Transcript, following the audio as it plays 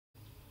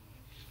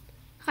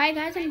Hi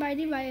guys, and by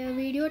the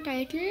video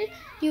title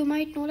you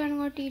might know that I'm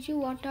going to teach you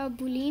what are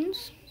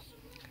booleans.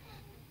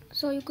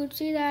 So you could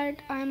see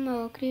that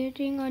I'm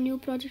creating a new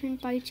project in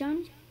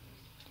Python.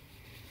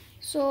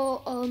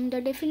 So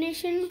the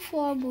definition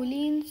for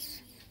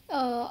booleans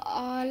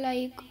are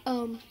like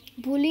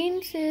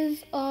booleans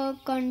is a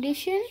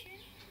condition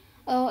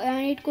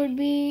and it could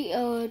be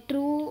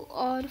true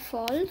or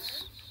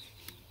false.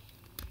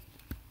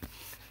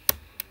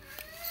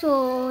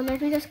 So let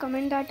me just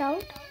comment that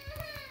out.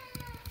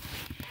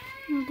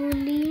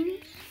 Booleans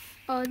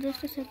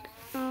just a sec.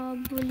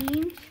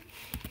 Booleans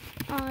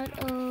are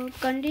a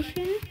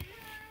condition.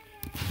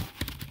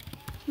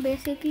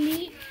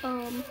 Basically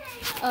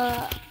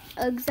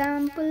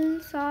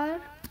examples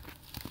are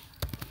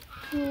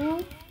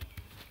true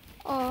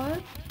or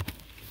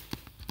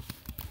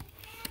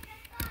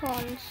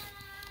false,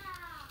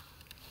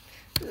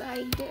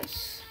 like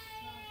this.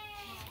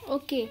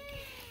 Okay,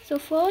 so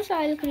first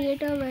I'll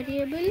create a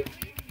variable.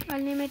 I'll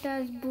name it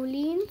as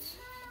booleans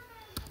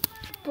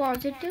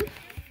positive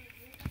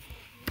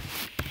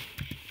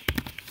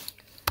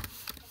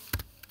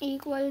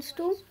equals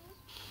to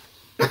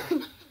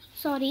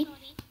sorry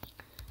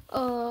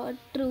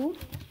true,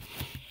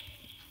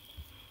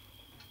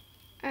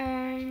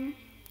 and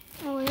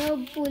over here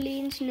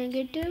booleans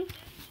negative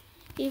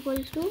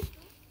equals to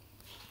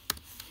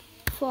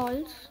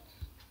false.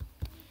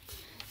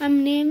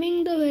 I'm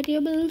naming the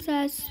variables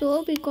as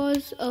so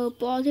because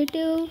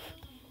positive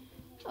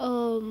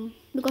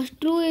because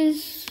true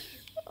is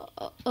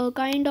a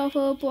kind of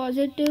a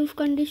positive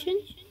condition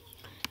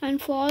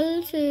and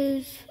false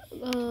is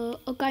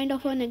a kind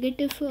of a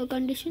negative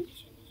condition.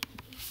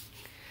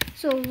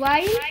 So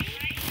while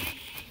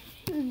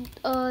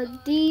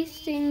these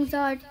things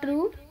are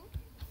true,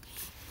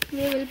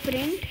 we will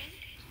print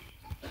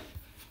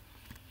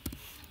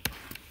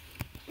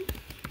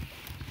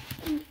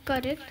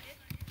correct.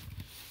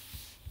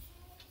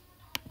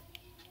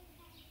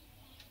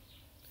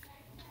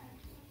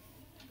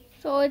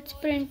 So it's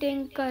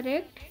printing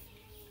correct.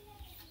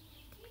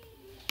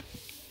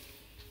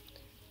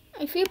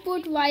 If we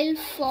put while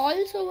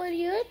false over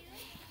here,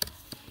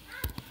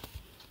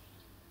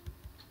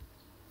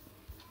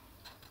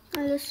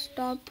 I'll just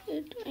stop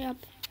it. Yep.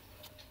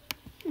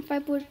 If I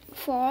put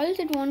false,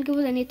 it won't give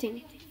us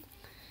anything.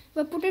 If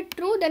I put it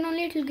true, then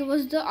only it will give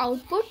us the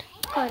output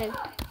correct.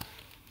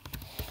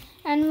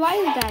 And why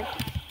is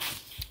that?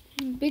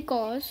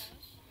 Because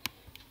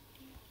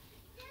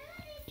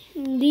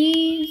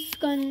these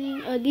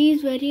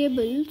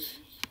variables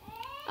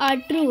are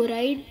true,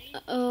 right?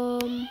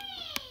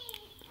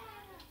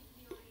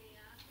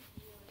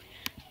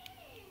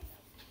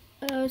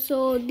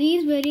 So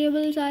these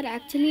variables are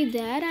actually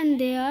there and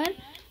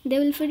they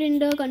will fit in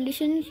the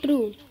condition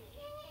true.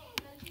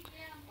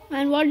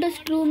 And what does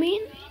true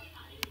mean?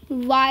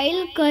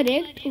 While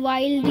correct,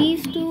 while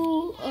these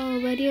two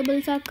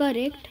variables are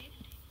correct,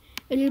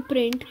 it will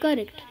print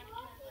correct.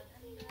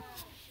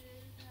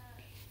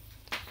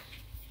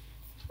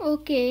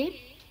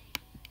 Okay,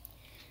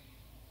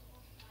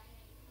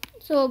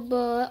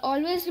 so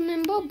always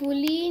remember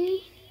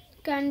boolean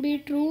can be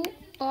true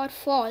or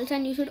false,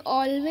 and you should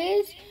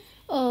always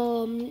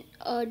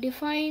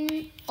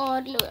define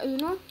or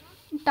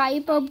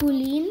type a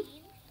boolean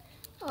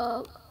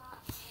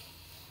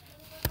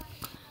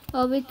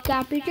with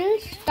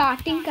capitals,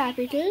 starting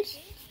capitals.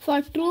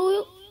 For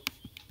true,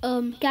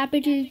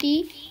 capital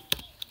T,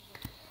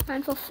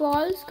 and for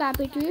false,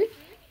 capital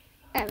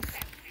F,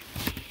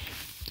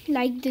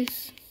 like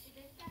this.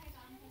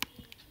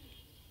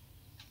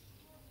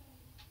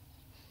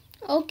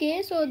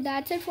 Okay, so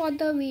that's it for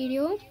the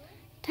video.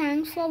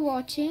 Thanks for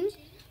watching.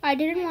 I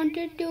didn't want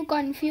it to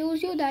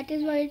confuse you, that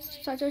is why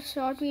it's such a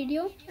short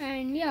video.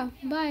 And yeah,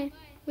 bye.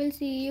 We'll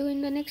see you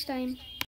in the next time.